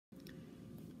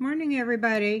Morning,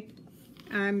 everybody.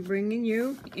 I'm bringing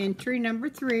you entry number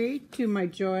 3 to my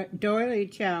Doily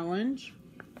challenge,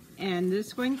 and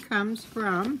this one comes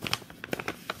from,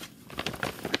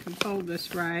 if I can pull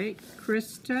this right,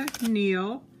 Christa,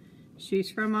 Neal.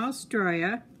 She's from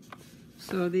Australia.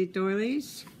 So the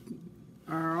doilies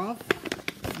are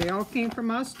they all came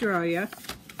from Australia.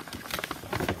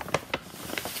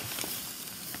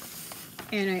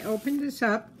 And I opened this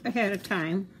up ahead of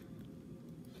time.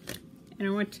 And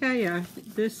I want to tell you,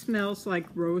 this smells like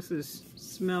roses. It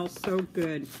smells so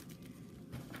good.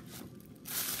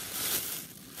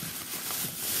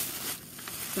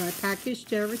 So I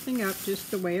packaged everything up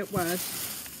just the way it was.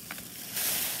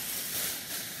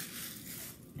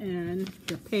 And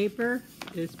the paper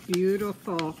is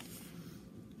beautiful.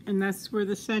 And that's where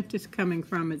the scent is coming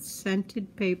from. It's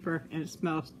scented paper, and it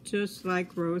smells just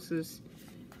like roses.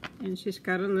 And she's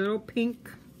got a little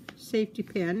pink safety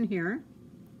pin here.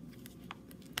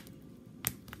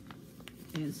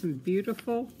 And some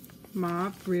beautiful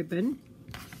mauve ribbon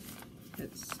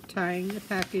that's tying the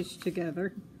package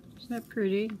together. Isn't that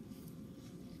pretty?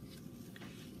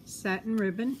 Satin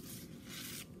ribbon.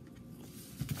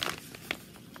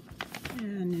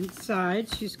 And inside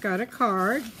she's got a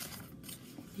card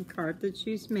that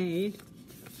she's made.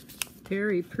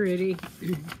 Very pretty.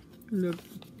 Look,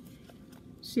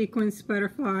 sequins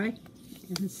butterfly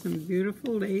and some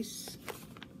beautiful lace.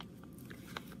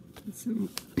 And some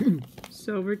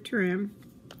silver trim.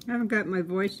 I haven't got my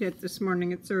voice yet this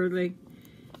morning. It's early.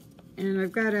 And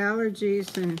I've got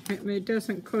allergies, and it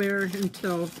doesn't clear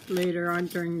until later on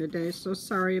during the day. So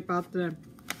sorry about the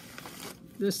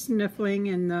sniffling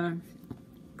and the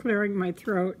clearing my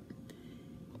throat.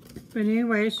 But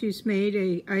anyway, she's made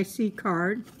a icy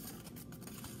card.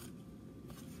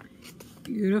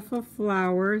 Beautiful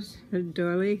flowers. A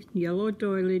doily, yellow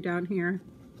doily down here.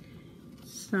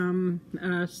 Some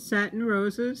satin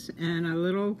roses and a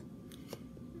little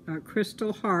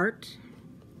crystal heart,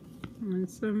 and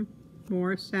some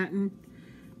more satin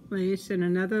lace, and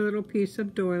another little piece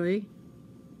of doily,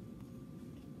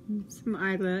 and some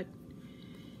eyelet.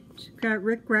 She's got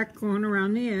rick-rack going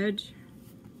around the edge,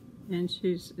 and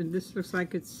this looks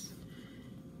like it's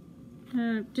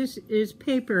just is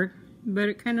paper, but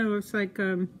it kind of looks like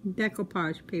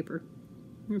decoupage paper.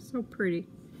 It's so pretty.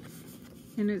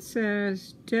 And it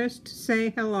says, just say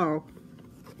hello.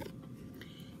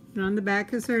 And on the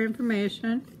back is her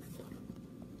information.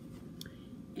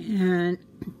 And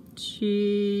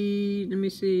let me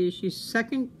see, she's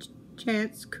Second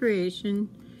Chance Creation.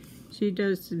 She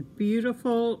does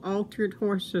beautiful altered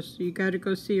horses. So you got to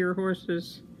go see her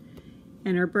horses.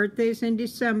 And her birthday's in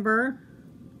December.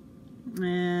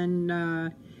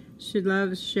 And she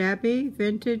loves shabby,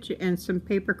 vintage, and some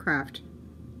paper craft.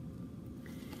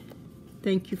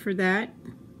 Thank you for that.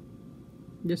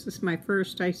 This is my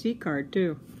first IC card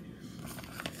too.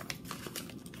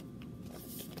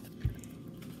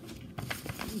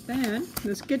 And then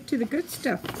let's get to the good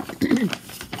stuff.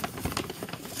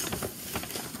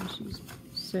 She's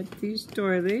sent these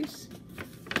doilies,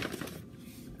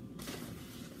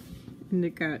 and they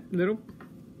got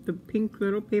the pink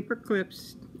little paper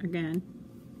clips again,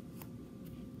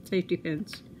 safety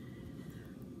pins.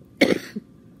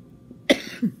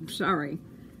 Sorry.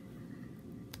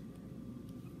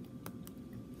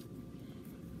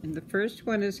 And the first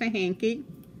one is a hanky,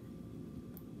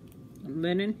 a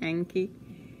linen hanky.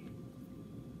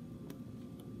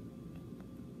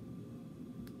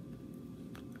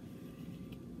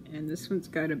 And this one's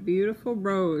got a beautiful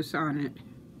rose on it.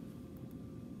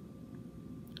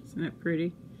 Isn't that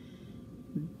pretty?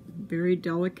 Very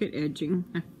delicate edging.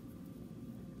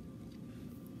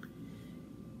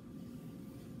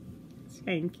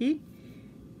 Hanky.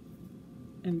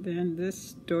 And then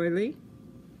this doily.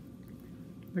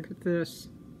 Look at this.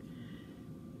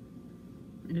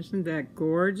 Isn't that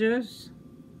gorgeous?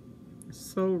 It's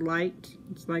so light.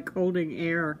 It's like holding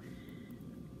air.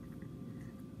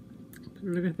 But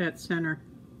look at that center.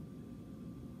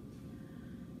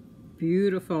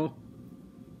 Beautiful.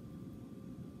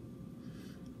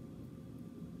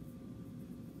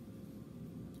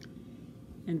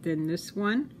 And then this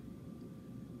one.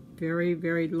 Very,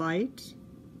 very light.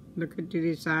 Look at the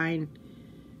design.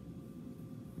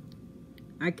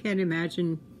 I can't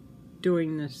imagine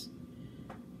doing this.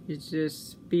 It's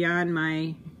just beyond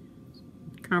my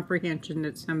comprehension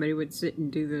that somebody would sit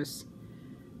and do this.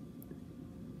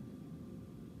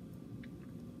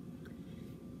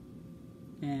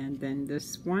 And then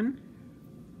this one.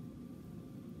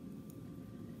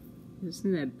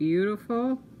 Isn't that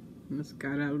beautiful? It's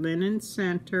got a linen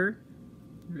center.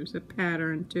 There's a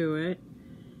pattern to it.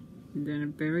 And then a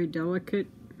very delicate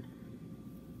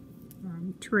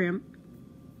trim.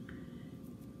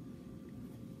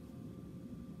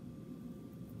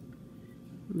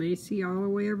 Lacy all the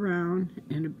way around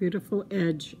and a beautiful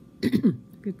edge.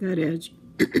 Look at that edge.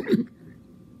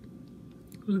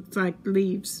 Looks like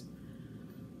leaves.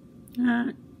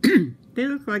 They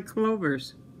look like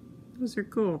clovers. Those are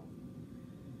cool.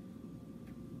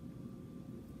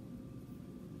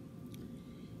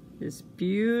 This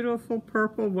beautiful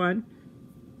purple one,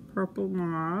 purple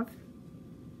mauve.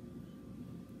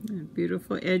 And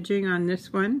beautiful edging on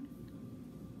this one.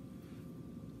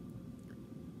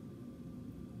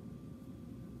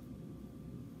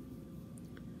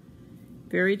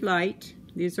 Very light.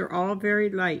 These are all very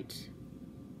light.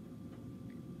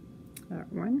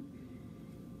 That one.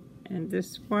 And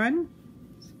this one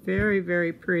is very,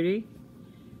 very pretty.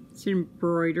 It's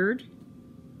embroidered.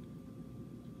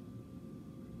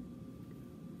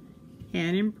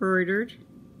 Hand embroidered.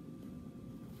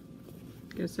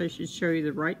 Guess I should show you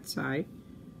the right side.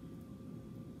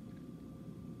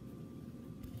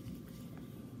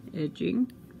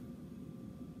 Edging.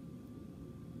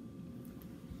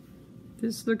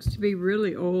 This looks to be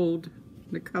really old.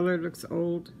 The color looks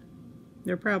old.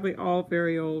 They're probably all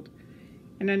very old.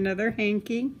 And another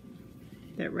hanky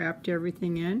that wrapped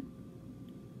everything in.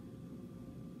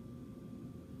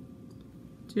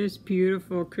 Just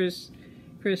beautiful,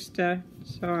 Christa.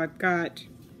 So I've got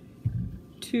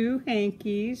 2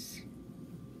 hankies.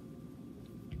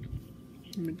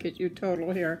 Let me get you a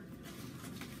total here.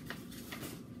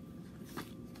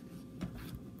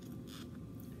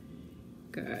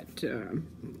 Got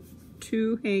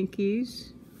 2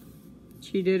 hankies.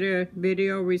 She did a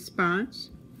video response.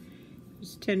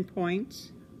 It's 10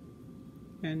 points.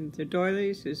 And the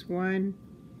doilies is 1,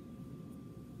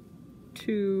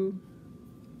 2,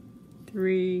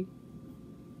 3,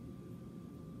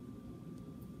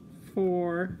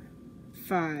 4,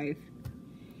 5.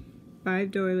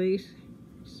 5 doilies.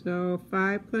 So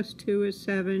 5 plus 2 is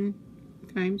 7.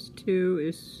 Times 2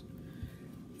 is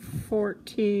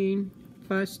 14.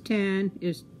 Plus 10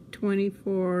 is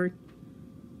 24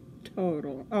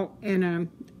 total. Oh, and an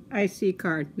IC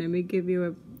card. Let me give you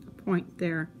a point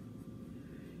there.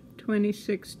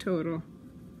 26 total.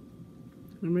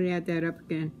 Let me add that up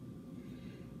again.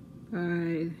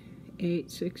 5,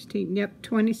 8, 16. Yep,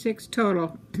 26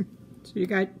 total. So you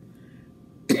got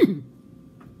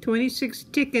 26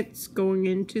 tickets going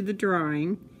into the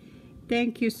drawing.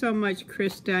 Thank you so much,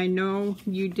 Christa. I know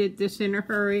you did this in a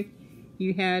hurry.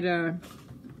 You had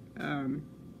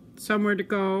somewhere to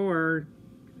go, or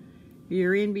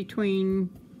you're in between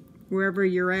wherever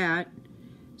you're at.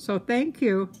 So thank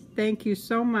you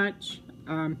so much.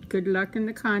 Good luck in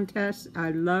the contest.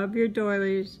 I love your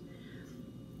doilies.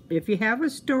 If you have a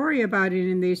story about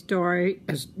any of these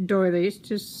doilies,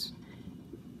 just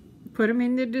put them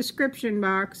in the description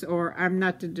box, or I'm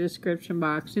not the description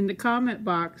box, in the comment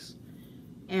box,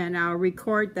 and I'll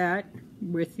record that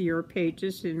with your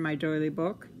pages in my doily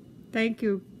book. Thank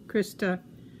you, Christa.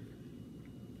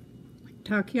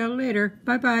 Talk to y'all later.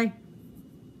 Bye-bye.